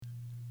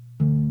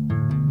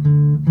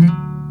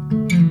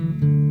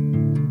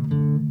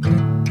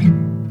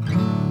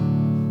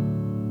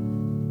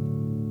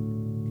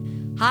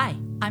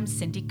I'm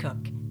Cindy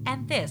Cook,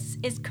 and this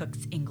is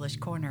Cook's English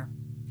Corner.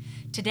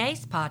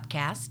 Today's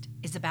podcast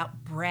is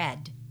about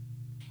bread.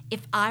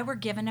 If I were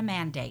given a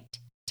mandate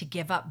to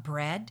give up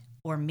bread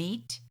or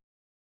meat,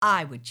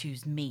 I would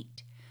choose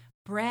meat.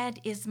 Bread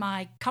is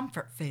my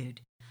comfort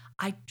food.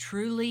 I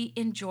truly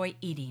enjoy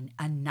eating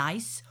a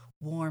nice,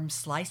 warm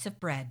slice of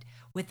bread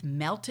with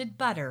melted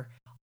butter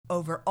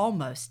over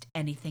almost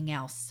anything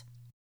else.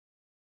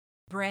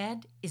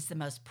 Bread is the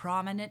most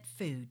prominent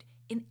food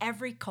in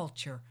every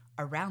culture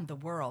around the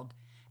world,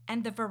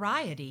 and the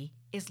variety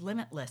is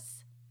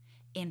limitless.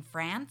 In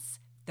France,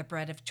 the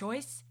bread of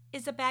choice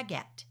is a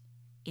baguette.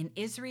 In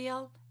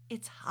Israel,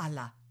 it's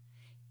challah.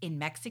 In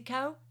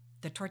Mexico,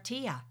 the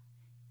tortilla.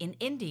 In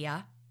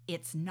India,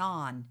 it's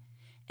naan.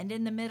 And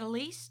in the Middle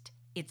East,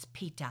 it's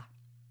pita.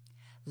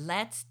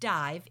 Let's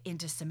dive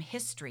into some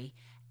history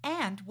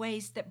and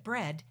ways that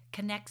bread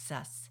connects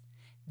us.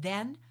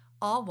 Then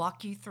I'll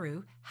walk you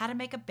through how to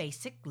make a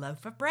basic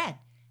loaf of bread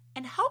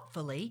and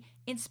hopefully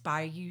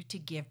inspire you to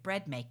give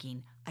bread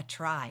making a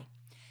try.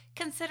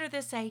 Consider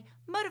this a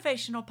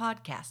motivational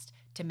podcast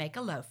to make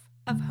a loaf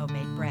of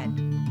homemade bread.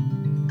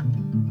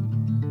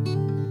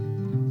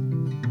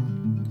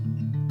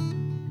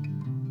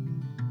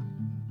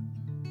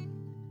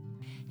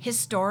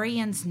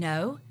 Historians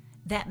know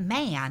that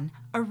man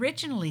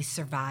originally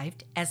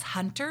survived as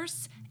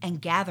hunters and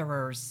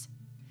gatherers.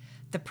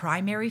 The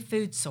primary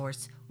food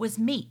source was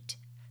meat,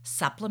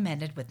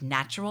 supplemented with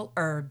natural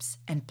herbs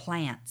and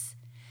plants.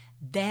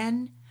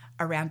 Then,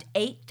 around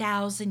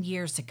 8,000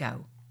 years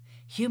ago,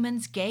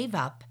 humans gave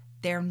up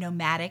their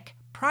nomadic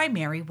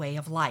primary way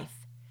of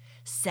life,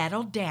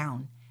 settled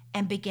down,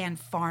 and began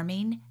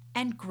farming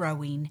and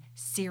growing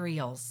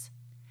cereals.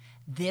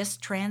 This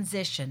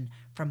transition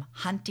from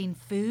hunting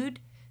food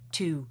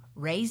to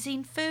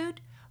raising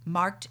food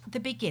marked the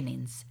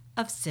beginnings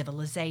of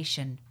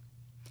civilization.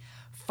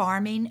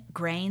 Farming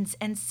grains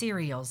and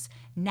cereals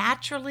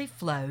naturally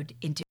flowed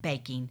into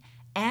baking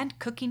and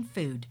cooking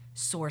food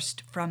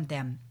sourced from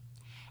them.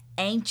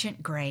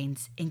 Ancient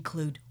grains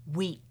include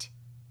wheat,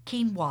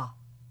 quinoa,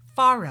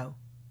 farro,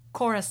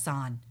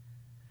 khorasan,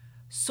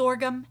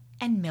 sorghum,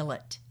 and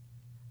millet.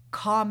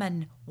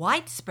 Common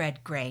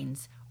widespread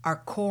grains are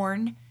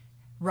corn,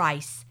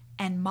 rice,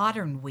 and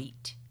modern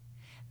wheat.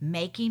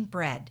 Making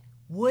bread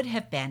would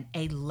have been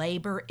a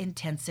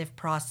labor-intensive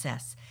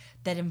process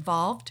that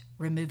involved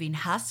removing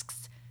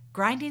husks,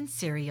 grinding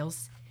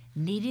cereals,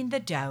 kneading the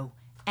dough,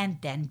 and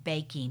then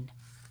baking.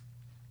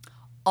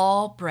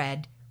 All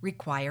bread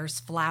requires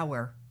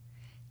flour.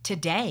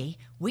 Today,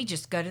 we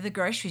just go to the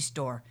grocery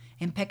store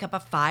and pick up a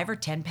 5 or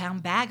 10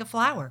 pound bag of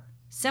flour.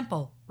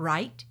 Simple,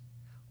 right?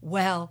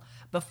 Well,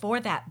 before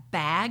that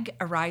bag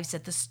arrives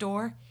at the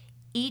store,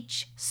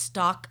 each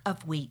stalk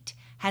of wheat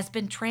has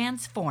been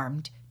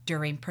transformed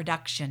during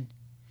production.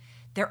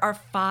 There are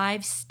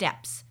 5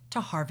 steps to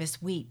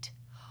harvest wheat.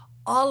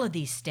 All of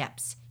these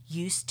steps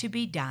used to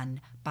be done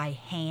by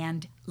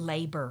hand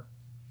labor.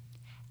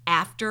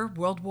 After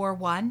World War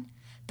I,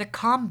 the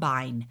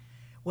combine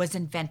was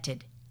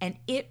invented, and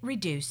it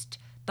reduced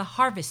the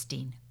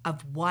harvesting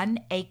of 1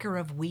 acre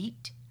of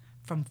wheat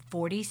from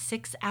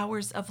 46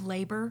 hours of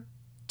labor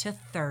to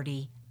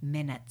 30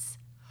 minutes.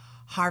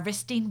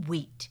 Harvesting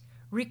wheat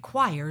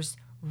requires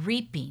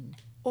reaping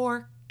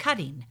or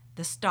cutting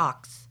the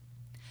stalks.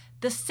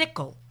 The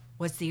sickle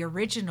was the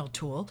original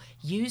tool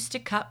used to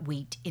cut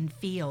wheat in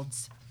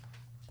fields.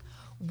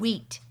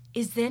 Wheat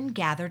is then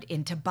gathered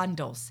into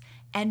bundles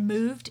and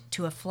moved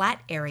to a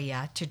flat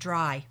area to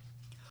dry.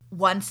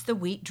 Once the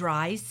wheat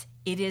dries,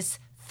 it is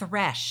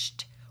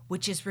threshed,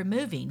 which is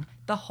removing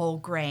the whole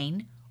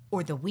grain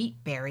or the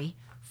wheat berry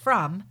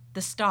from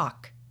the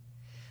stalk.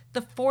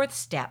 The 4th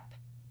step,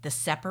 the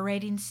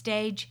separating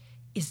stage,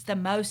 is the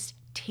most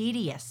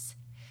tedious.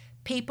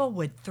 People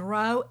would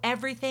throw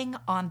everything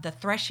on the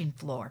threshing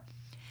floor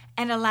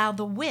and allow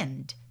the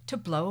wind to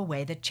blow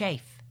away the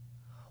chaff.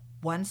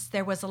 Once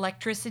there was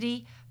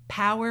electricity,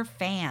 power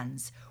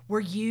fans were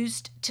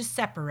used to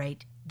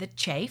separate the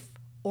chaff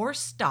or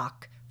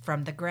stalk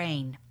from the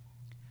grain.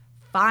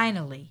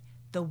 Finally,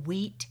 the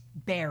wheat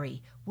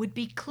berry would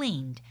be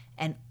cleaned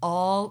and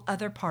all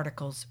other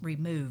particles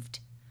removed.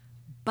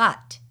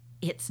 But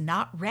it's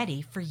not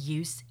ready for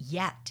use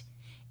yet.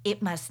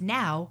 It must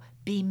now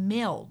be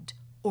milled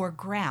or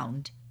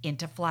ground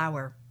into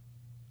flour.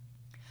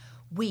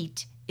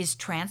 Wheat is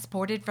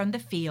transported from the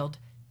field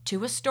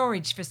to a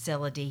storage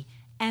facility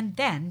and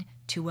then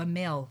to a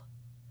mill.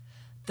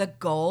 The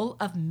goal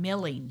of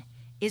milling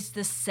is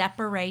the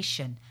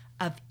separation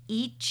of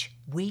each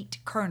wheat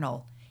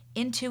kernel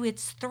into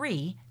its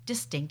 3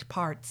 distinct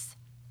parts.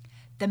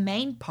 The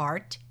main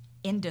part,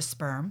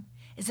 endosperm,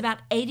 is about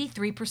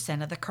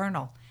 83% of the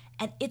kernel,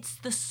 and it's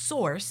the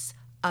source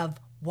of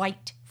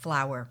white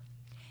flour.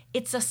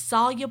 It's a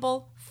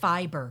soluble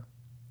fiber.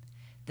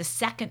 The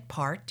second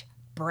part,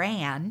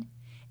 bran,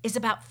 is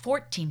about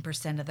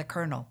 14% of the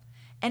kernel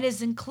and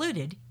is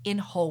included in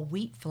whole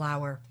wheat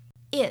flour.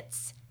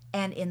 It's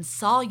an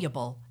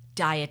insoluble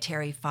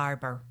dietary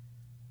fiber.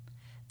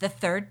 The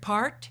third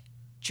part,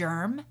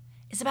 germ,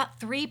 is about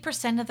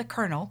 3% of the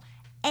kernel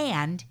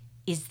and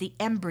is the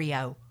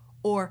embryo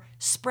or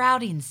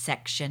sprouting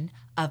section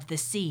of the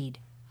seed,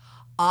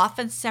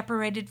 often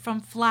separated from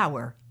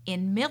flour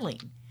in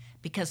milling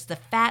because the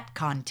fat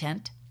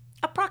content,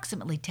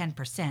 approximately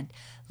 10%,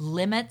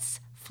 limits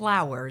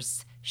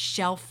flour's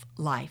shelf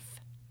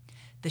life.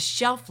 The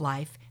shelf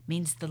life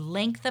means the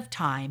length of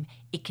time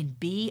it can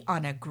be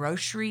on a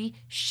grocery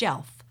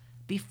shelf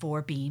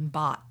before being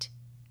bought.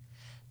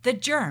 The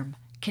germ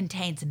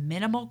contains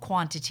minimal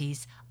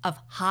quantities of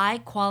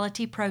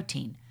high-quality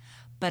protein,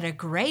 but a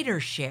greater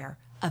share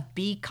of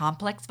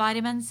B-complex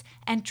vitamins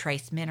and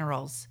trace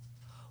minerals.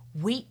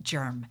 Wheat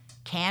germ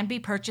can be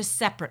purchased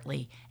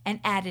separately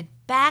and added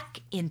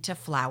back into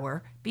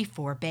flour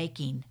before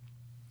baking.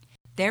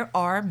 There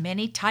are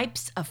many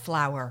types of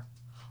flour.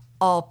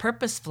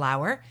 All-purpose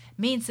flour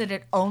means that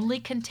it only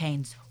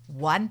contains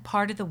one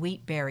part of the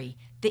wheat berry,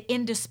 the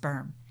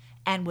endosperm,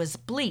 and was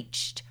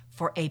bleached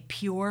for a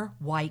pure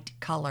white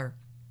color.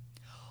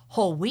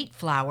 Whole wheat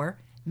flour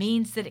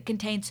means that it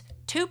contains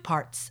two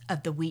parts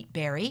of the wheat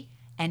berry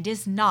and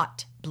is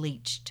not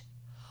bleached.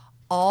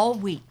 All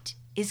wheat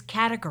is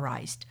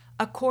categorized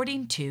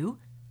according to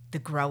the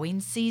growing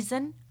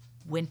season,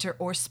 winter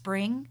or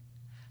spring,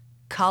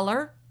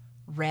 color,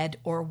 red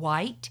or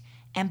white,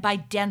 and by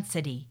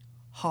density,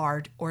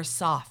 hard or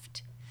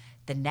soft.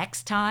 The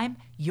next time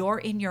you're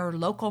in your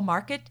local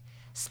market,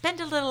 spend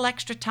a little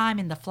extra time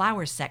in the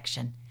flour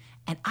section,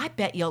 and I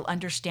bet you'll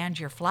understand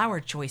your flour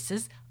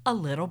choices a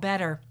little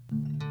better.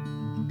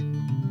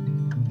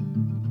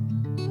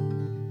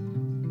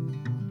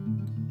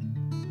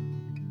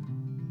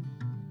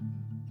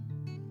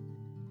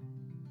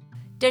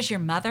 Does your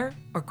mother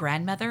or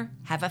grandmother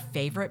have a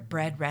favorite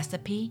bread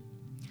recipe?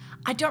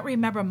 I don't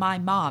remember my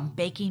mom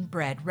baking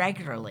bread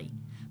regularly,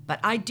 but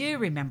I do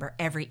remember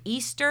every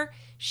Easter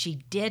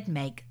she did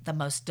make the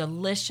most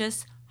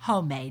delicious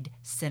homemade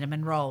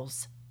cinnamon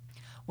rolls.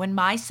 When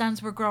my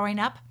sons were growing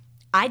up,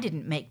 I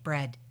didn't make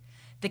bread.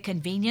 The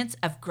convenience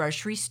of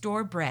grocery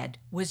store bread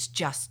was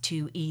just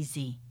too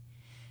easy.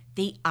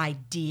 The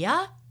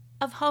idea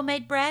of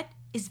homemade bread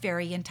is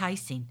very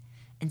enticing,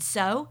 and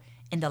so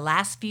in the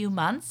last few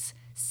months,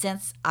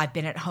 since I've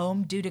been at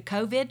home due to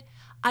COVID,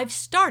 I've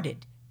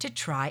started to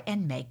try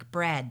and make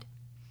bread.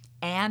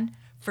 And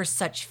for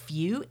such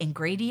few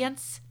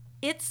ingredients,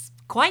 it's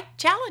quite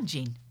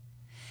challenging.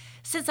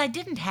 Since I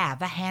didn't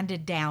have a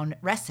handed-down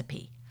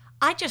recipe,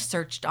 I just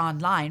searched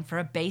online for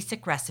a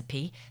basic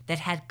recipe that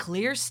had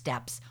clear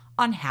steps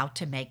on how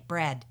to make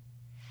bread.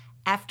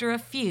 After a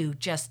few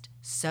just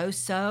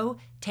so-so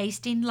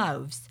tasting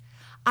loaves,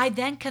 I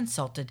then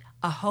consulted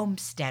a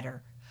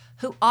homesteader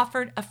who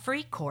offered a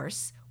free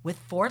course with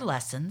 4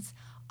 lessons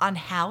on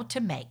how to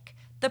make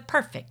the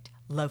perfect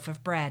loaf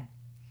of bread.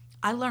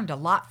 I learned a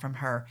lot from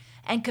her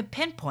and could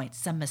pinpoint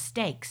some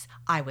mistakes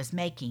I was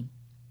making.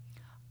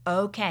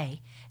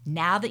 Okay,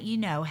 now that you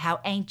know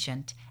how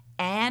ancient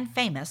and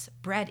famous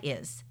bread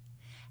is,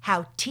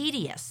 how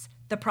tedious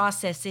the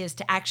process is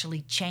to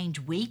actually change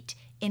wheat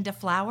into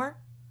flour,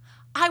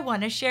 I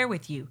want to share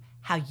with you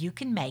how you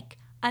can make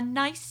a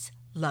nice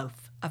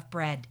loaf of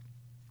bread.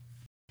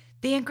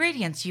 The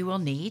ingredients you will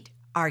need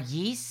are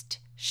yeast,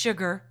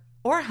 sugar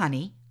or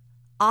honey,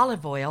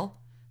 olive oil,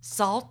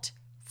 salt,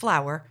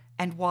 flour,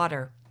 and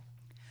water.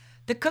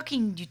 The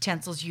cooking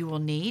utensils you will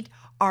need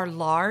are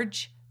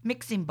large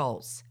mixing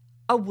bowls,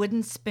 a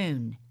wooden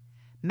spoon,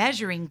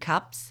 measuring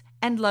cups,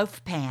 and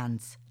loaf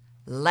pans.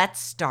 Let's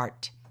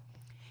start.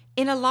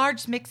 In a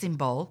large mixing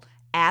bowl,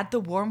 add the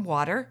warm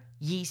water,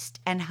 yeast,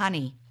 and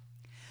honey.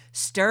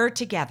 Stir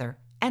together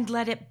and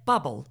let it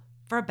bubble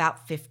for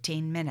about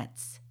 15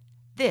 minutes.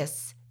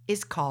 This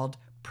is called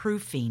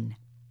proofing.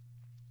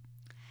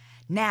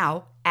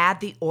 Now add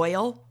the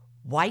oil,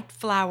 white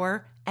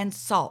flour, and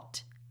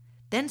salt.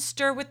 Then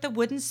stir with the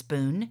wooden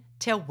spoon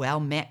till well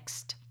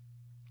mixed.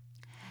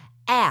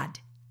 Add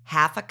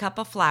half a cup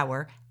of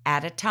flour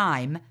at a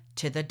time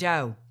to the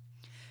dough,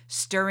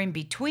 stirring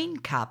between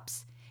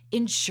cups,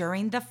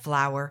 ensuring the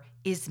flour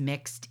is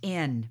mixed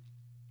in.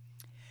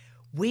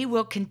 We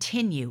will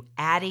continue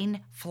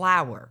adding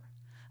flour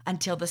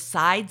until the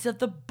sides of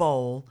the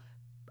bowl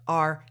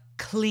are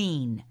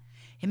clean.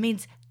 It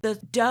means the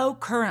dough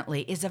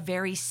currently is a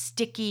very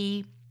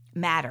sticky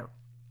matter,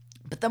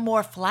 but the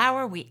more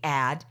flour we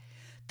add,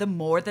 the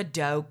more the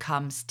dough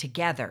comes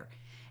together,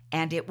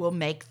 and it will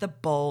make the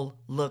bowl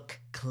look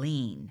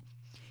clean.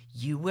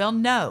 You will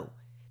know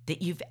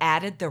that you've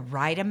added the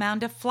right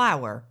amount of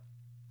flour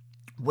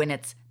when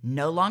it's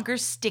no longer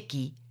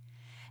sticky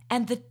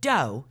and the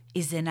dough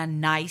is in a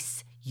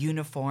nice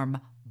uniform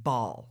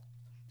ball.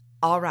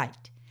 All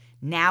right,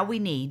 now we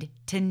need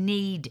to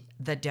knead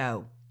the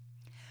dough.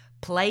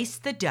 Place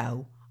the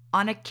dough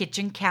on a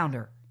kitchen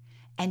counter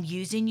and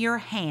using your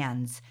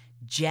hands,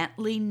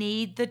 gently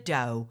knead the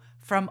dough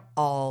from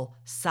all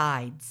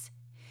sides.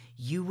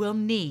 You will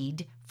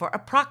knead for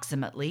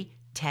approximately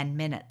 10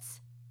 minutes.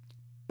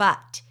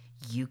 But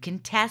you can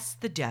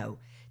test the dough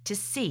to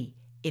see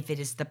if it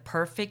is the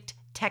perfect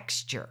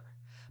texture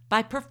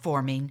by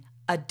performing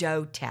a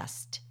dough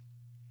test.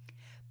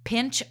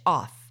 Pinch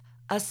off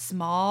a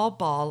small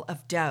ball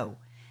of dough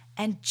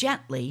and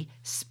gently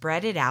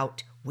spread it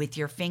out with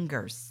your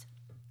fingers.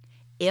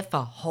 If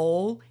a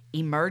hole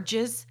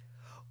emerges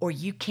or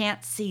you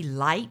can't see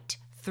light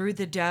through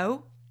the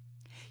dough,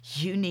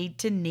 you need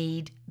to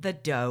knead the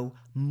dough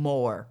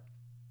more.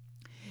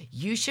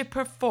 You should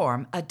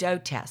perform a dough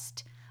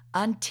test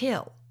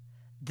until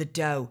the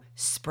dough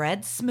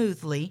spreads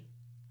smoothly,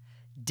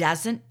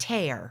 doesn't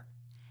tear,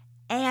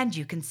 and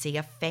you can see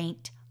a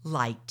faint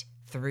light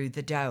through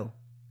the dough.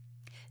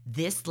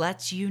 This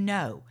lets you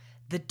know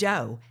the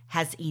dough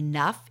has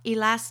enough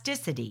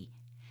elasticity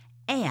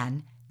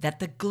and that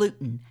the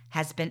gluten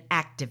has been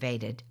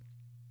activated.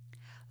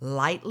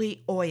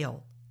 Lightly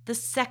oil the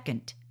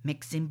second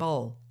mixing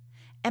bowl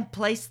and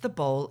place the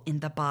bowl in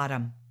the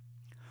bottom.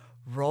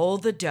 Roll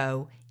the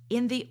dough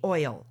in the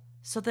oil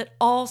so that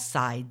all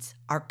sides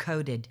are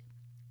coated.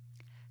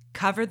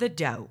 Cover the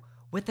dough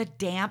with a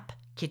damp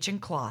kitchen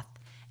cloth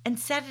and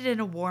set it in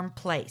a warm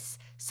place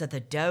so the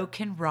dough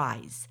can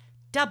rise,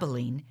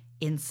 doubling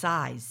in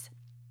size.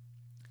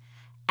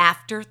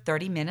 After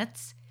 30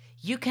 minutes,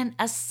 you can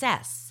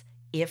assess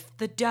if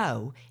the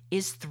dough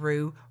is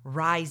through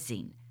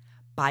rising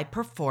by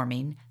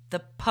performing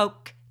the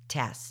poke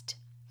test.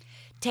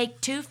 Take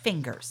 2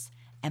 fingers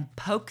and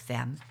poke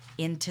them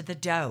into the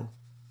dough.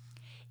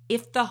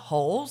 If the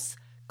holes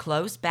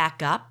close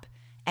back up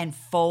and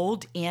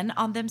fold in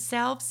on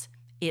themselves,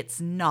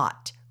 it's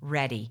not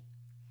ready.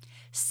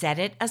 Set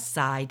it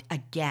aside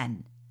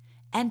again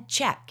and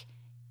check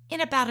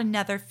in about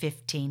another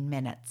 15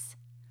 minutes.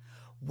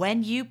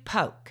 When you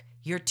poke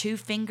your 2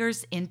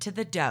 fingers into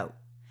the dough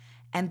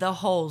and the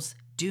holes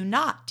do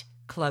not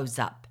close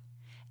up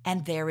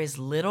and there is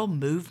little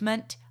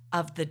movement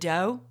of the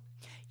dough,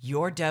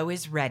 your dough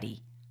is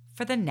ready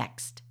for the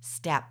next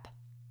step.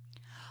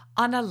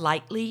 On a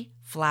lightly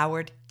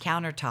floured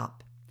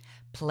countertop,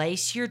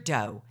 place your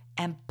dough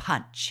and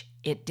punch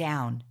it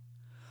down.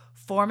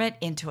 Form it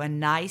into a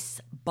nice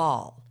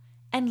ball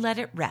and let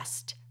it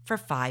rest for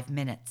 5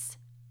 minutes.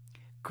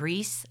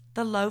 Grease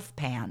the loaf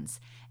pans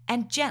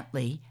and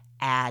gently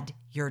add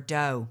your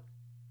dough.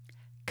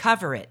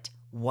 Cover it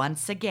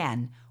once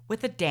again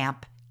with a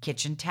damp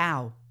kitchen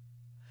towel.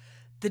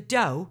 The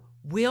dough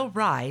will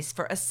rise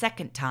for a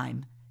second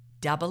time,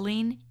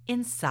 doubling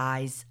in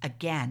size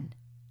again.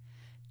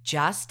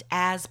 Just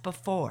as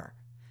before,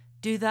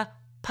 do the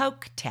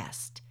poke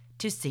test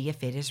to see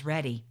if it is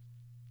ready.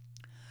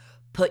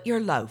 Put your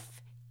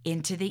loaf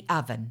into the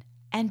oven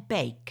and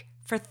bake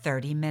for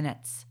 30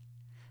 minutes.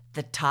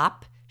 The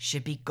top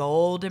should be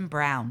golden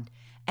brown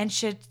and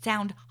should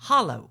sound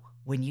hollow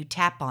when you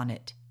tap on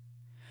it.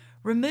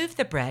 Remove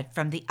the bread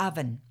from the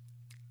oven.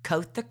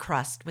 Coat the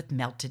crust with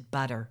melted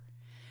butter.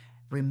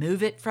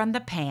 Remove it from the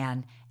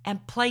pan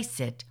and place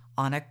it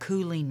on a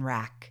cooling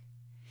rack.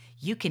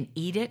 You can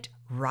eat it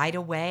right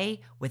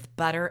away with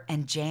butter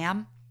and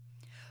jam,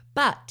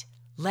 but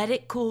let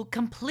it cool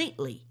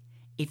completely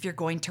if you're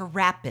going to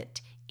wrap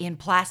it in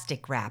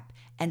plastic wrap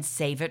and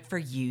save it for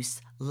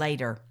use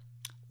later.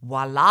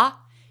 Voila!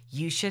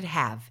 You should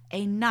have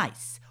a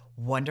nice,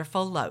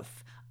 wonderful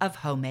loaf of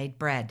homemade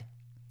bread.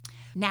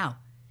 Now,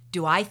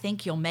 do I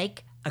think you'll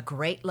make a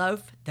great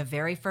loaf the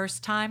very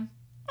first time?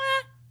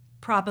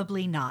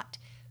 Probably not,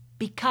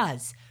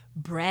 because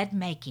bread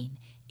making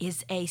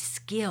is a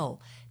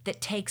skill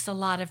that takes a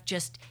lot of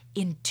just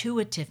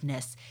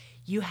intuitiveness.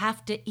 You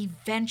have to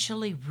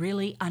eventually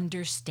really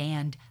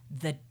understand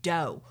the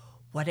dough,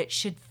 what it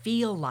should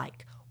feel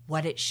like,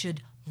 what it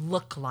should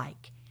look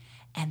like.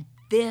 And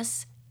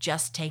this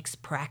just takes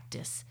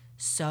practice.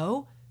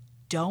 So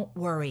don't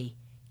worry.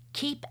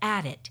 Keep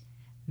at it.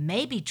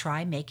 Maybe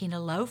try making a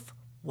loaf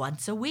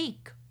once a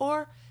week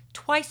or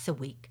twice a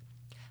week.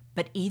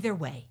 But either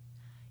way,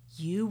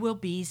 you will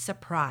be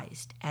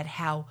surprised at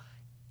how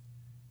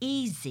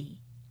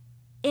easy,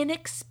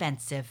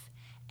 inexpensive,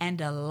 and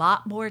a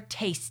lot more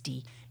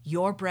tasty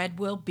your bread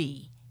will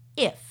be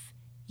if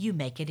you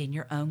make it in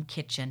your own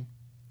kitchen.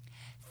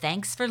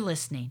 Thanks for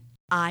listening.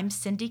 I'm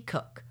Cindy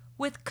Cook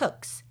with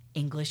Cook's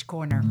English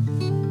Corner.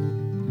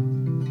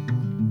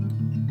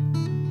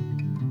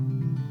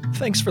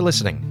 Thanks for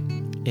listening.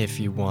 If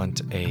you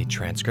want a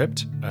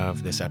transcript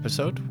of this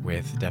episode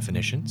with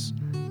definitions,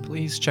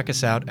 please check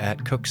us out at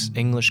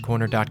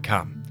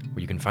cooksenglishcorner.com,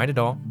 where you can find it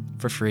all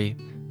for free,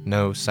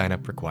 no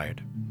sign-up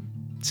required.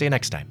 See you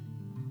next time.